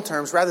his own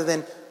terms rather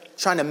than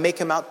trying to make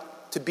him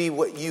out to be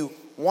what you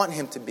want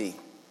him to be.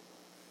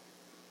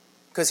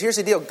 Because here's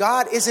the deal.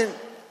 God isn't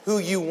who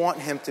you want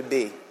him to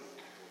be,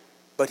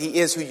 but he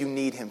is who you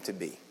need him to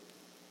be.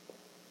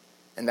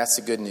 And that's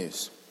the good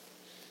news.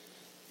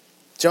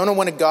 Jonah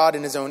wanted God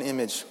in his own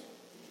image,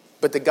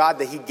 but the God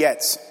that he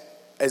gets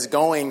is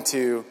going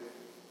to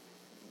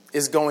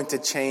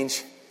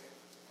change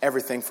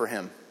everything for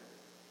him.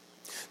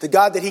 The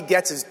God that he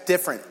gets is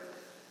different.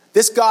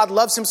 This God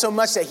loves him so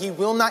much that he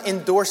will not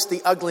endorse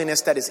the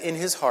ugliness that is in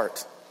his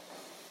heart.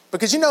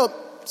 Because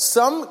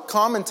some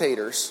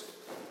commentators,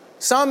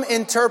 some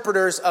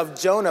interpreters of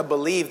Jonah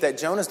believe that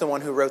Jonah is the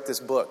one who wrote this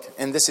book,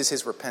 and this is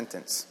his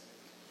repentance.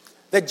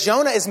 That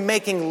Jonah is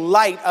making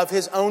light of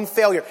his own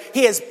failure.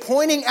 He is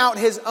pointing out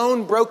his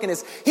own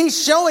brokenness. He's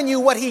showing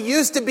you what he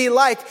used to be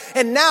like,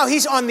 and now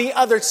he's on the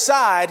other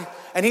side,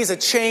 and he's a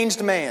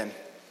changed man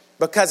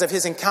because of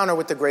his encounter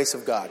with the grace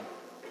of God.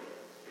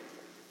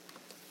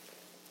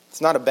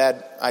 It's not a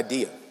bad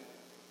idea.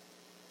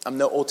 I'm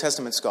no Old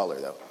Testament scholar,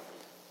 though.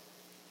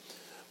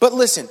 But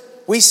listen,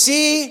 we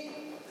see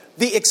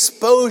the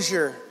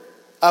exposure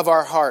of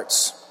our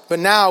hearts. But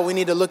now we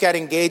need to look at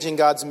engaging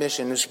God's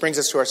mission, which brings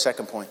us to our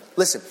second point.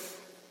 Listen,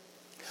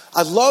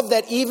 I love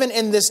that even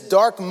in this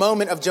dark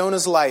moment of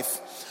Jonah's life,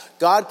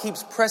 God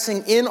keeps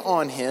pressing in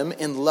on him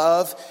in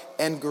love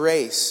and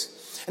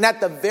grace. And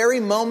at the very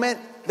moment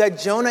that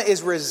Jonah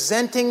is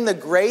resenting the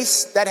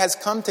grace that has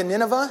come to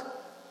Nineveh,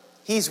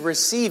 he's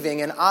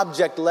receiving an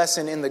object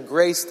lesson in the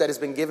grace that has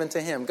been given to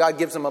him. God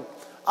gives him an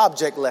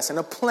object lesson,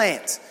 a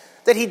plant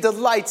that he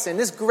delights in,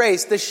 this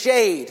grace, the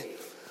shade.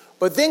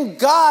 But then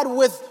God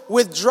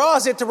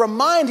withdraws it to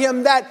remind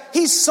him that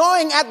he's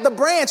sawing at the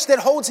branch that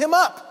holds him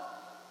up.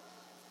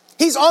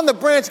 He's on the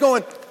branch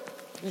going,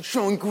 "You're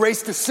showing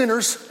grace to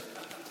sinners."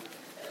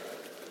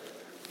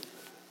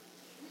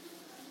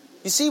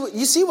 You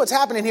see what's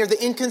happening here,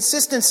 the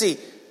inconsistency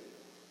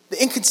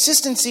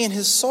in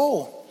his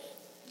soul.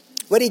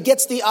 But he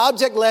gets the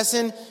object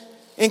lesson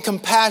in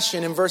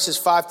compassion in verses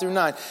 5 through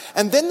 9.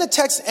 And then the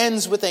text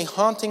ends with a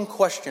haunting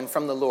question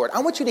from the Lord. I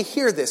want you to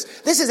hear this.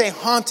 This is a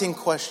haunting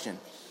question.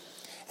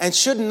 And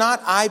should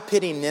not I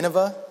pity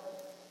Nineveh,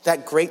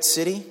 that great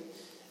city,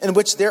 in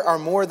which there are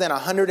more than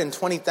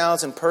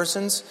 120,000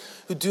 persons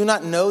who do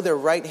not know their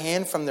right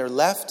hand from their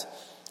left,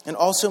 and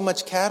also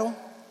much cattle?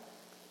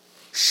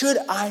 Should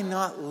I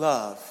not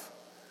love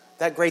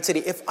that great city?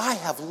 If I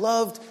have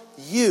loved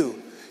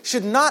you,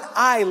 should not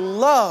I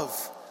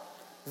love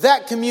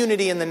that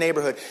community in the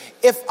neighborhood?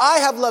 If I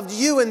have loved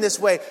you in this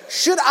way,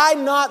 should I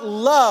not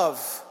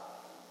love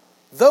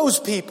those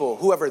people,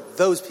 whoever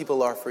those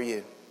people are for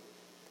you?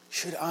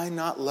 Should I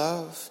not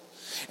love?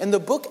 And the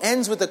book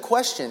ends with a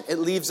question. It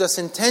leaves us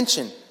in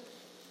tension.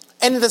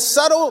 And the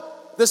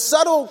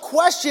subtle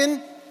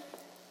question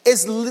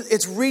is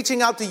it's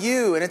reaching out to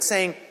you, and it's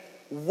saying,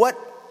 what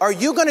are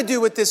you going to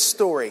do with this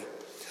story?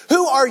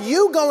 Who are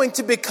you going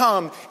to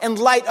become in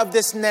light of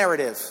this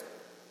narrative?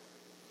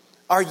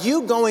 Are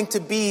you going to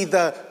be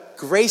the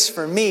grace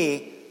for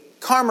me,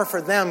 karma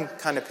for them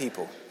kind of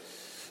people?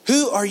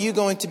 Who are you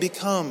going to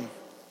become?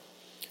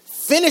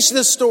 Finish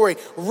this story.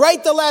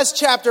 Write the last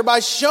chapter by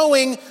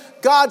showing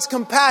God's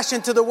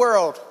compassion to the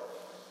world.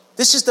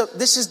 This is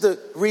the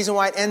reason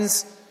why it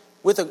ends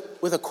with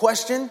a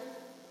question.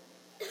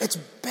 It's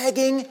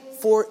begging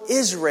for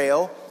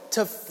Israel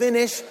to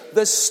finish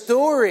the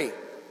story,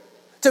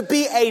 to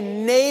be a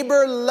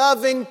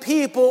neighbor-loving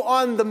people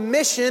on the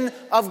mission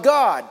of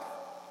God.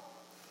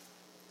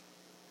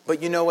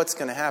 But you know what's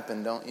going to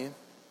happen, don't you?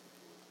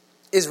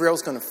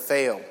 Israel's going to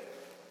fail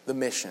the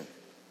mission.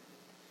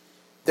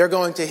 They're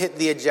going to hit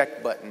the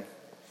eject button.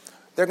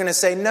 They're going to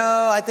say,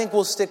 no, I think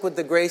we'll stick with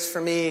the grace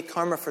for me,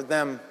 karma for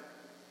them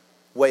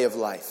way of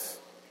life.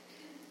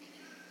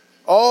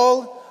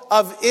 All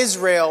of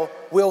Israel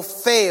will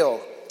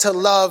fail to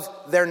love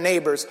their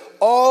neighbors.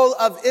 All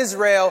of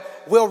Israel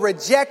will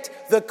reject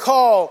the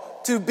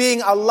call to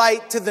being a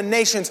light to the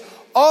nations.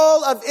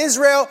 All of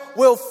Israel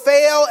will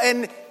fail,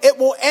 and it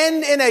will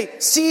end in a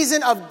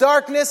season of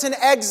darkness and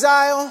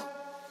exile.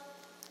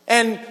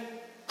 And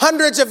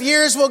hundreds of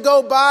years will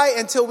go by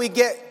until we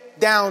get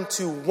down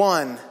to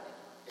one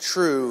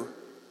true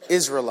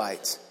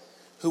Israelite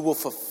who will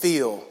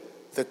fulfill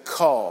the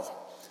call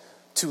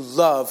to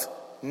love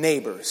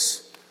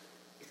neighbors.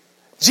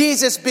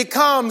 Jesus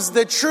becomes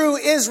the true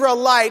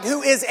Israelite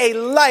who is a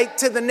light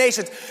to the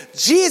nations.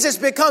 Jesus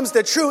becomes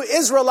the true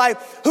Israelite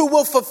who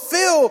will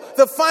fulfill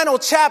the final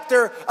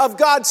chapter of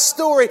God's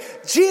story.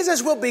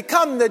 Jesus will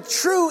become the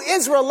true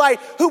Israelite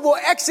who will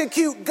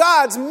execute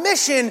God's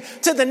mission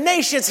to the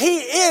nations. He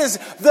is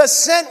the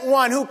sent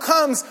one who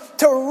comes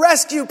to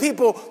rescue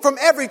people from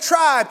every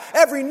tribe,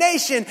 every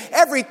nation,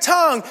 every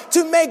tongue,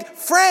 to make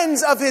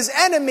friends of his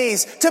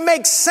enemies, to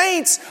make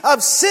saints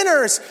of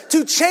sinners,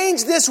 to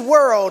change this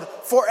world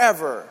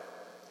forever.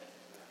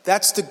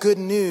 That's the good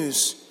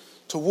news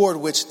toward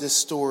which this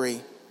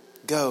story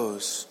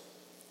goes.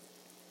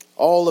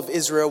 All of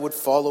Israel would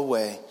fall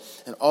away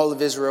and all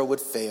of Israel would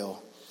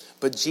fail,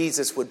 but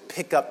Jesus would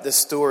pick up the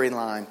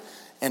storyline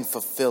and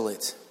fulfill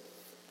it.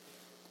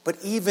 But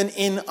even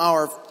in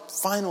our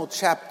final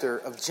chapter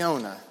of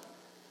Jonah,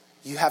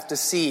 you have to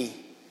see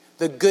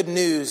the good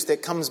news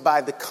that comes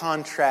by the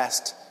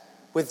contrast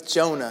with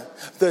Jonah.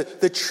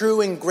 The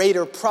true and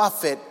greater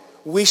prophet,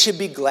 we should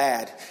be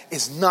glad,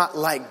 is not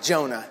like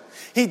Jonah.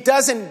 He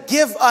doesn't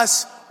give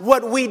us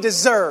what we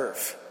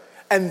deserve,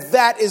 and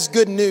that is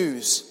good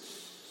news.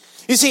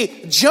 You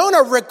see,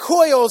 Jonah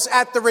recoils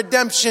at the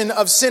redemption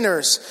of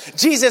sinners.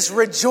 Jesus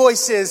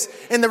rejoices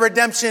in the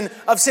redemption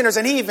of sinners,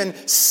 and he even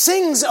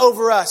sings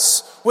over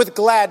us with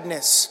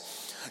gladness.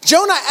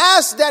 Jonah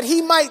asked that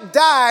he might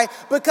die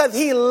because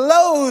he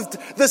loathed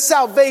the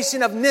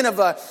salvation of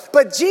Nineveh.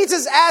 But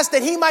Jesus asked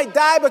that he might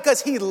die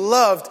because he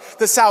loved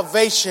the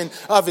salvation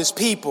of his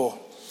people.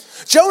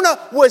 Jonah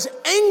was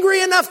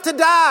angry enough to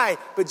die,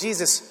 but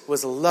Jesus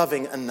was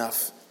loving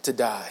enough to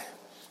die.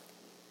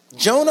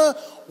 Jonah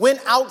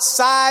went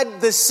outside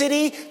the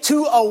city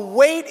to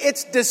await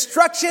its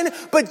destruction,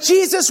 but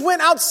Jesus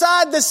went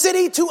outside the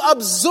city to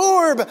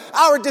absorb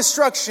our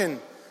destruction.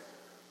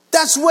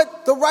 That's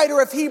what the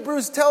writer of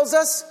Hebrews tells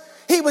us.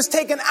 He was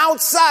taken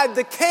outside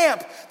the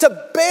camp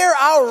to bear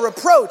our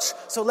reproach,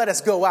 so let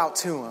us go out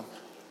to him.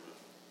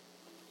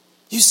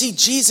 You see,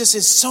 Jesus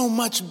is so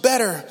much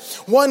better.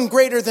 One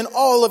greater than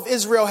all of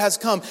Israel has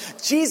come.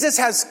 Jesus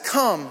has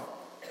come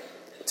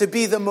to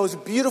be the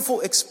most beautiful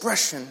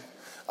expression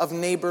of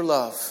neighbor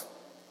love.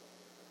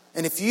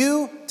 And if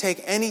you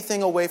take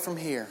anything away from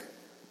here,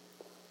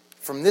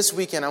 from this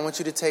weekend, I want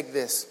you to take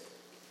this.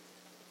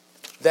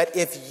 That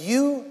if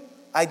you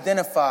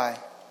identify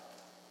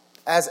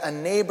as a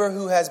neighbor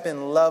who has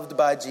been loved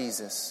by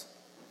Jesus,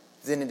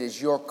 then it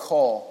is your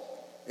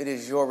call, it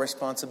is your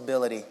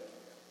responsibility,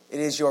 it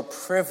is your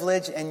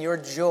privilege and your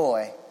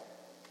joy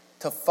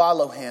to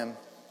follow him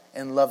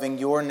in loving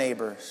your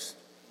neighbors,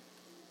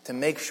 to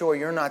make sure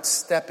you're not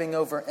stepping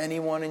over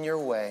anyone in your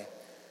way,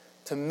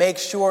 to make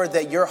sure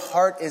that your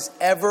heart is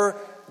ever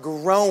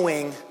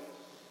growing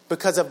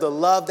because of the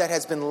love that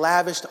has been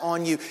lavished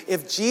on you.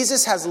 If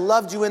Jesus has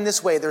loved you in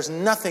this way, there's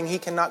nothing he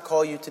cannot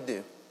call you to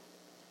do.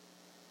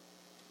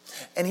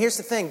 And here's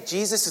the thing,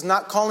 Jesus is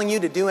not calling you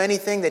to do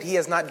anything that he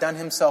has not done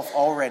himself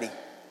already.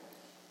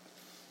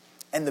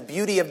 And the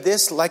beauty of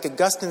this, like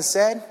Augustine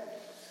said,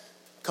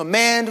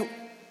 grant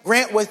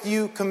what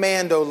you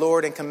command, O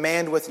Lord, and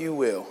command what you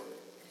will.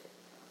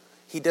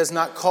 He does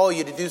not call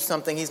you to do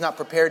something he's not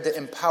prepared to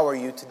empower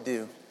you to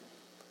do.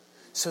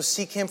 So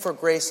seek him for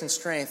grace and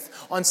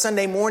strength. On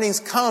Sunday mornings,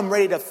 come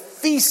ready to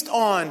feast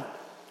on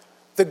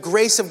the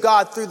grace of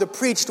God through the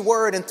preached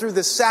word and through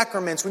the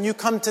sacraments. When you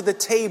come to the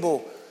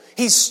table,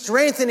 he's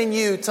strengthening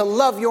you to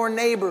love your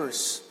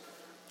neighbors.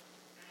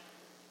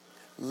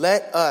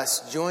 Let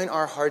us join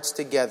our hearts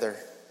together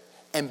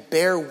and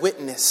bear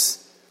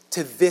witness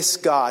to this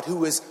God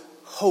who is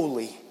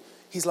holy.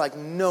 He's like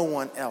no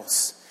one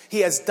else. He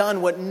has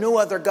done what no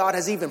other God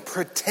has even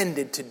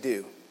pretended to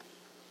do.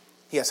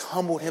 He has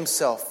humbled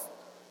himself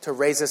to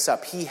raise us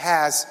up. He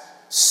has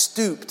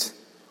stooped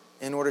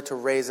in order to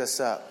raise us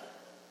up.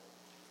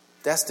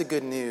 That's the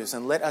good news.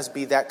 And let us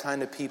be that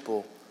kind of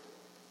people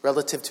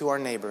relative to our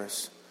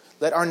neighbors.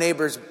 Let our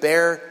neighbors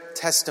bear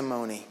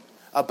testimony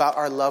about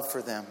our love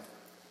for them.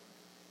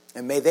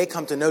 And may they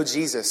come to know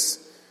Jesus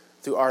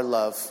through our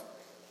love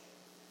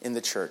in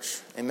the church.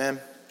 Amen?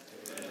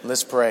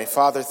 Let's pray.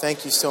 Father,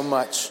 thank you so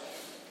much.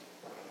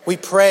 We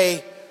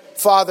pray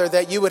Father,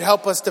 that you would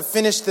help us to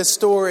finish this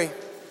story.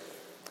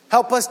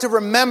 Help us to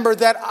remember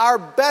that our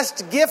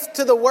best gift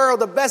to the world,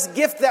 the best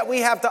gift that we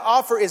have to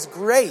offer is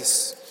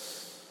grace.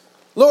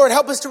 Lord,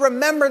 help us to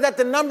remember that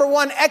the number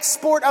one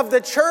export of the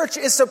church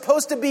is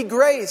supposed to be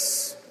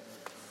grace.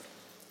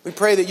 We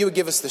pray that you would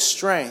give us the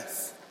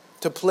strength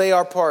to play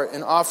our part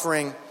in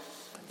offering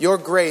your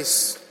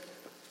grace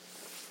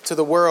to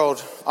the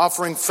world,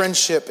 offering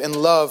friendship and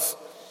love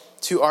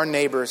to our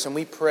neighbors. And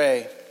we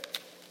pray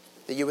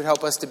that you would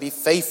help us to be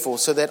faithful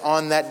so that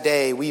on that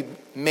day we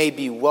may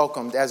be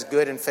welcomed as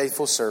good and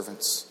faithful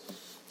servants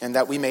and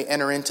that we may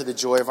enter into the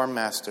joy of our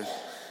Master.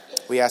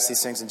 We ask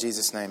these things in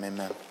Jesus' name,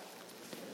 amen.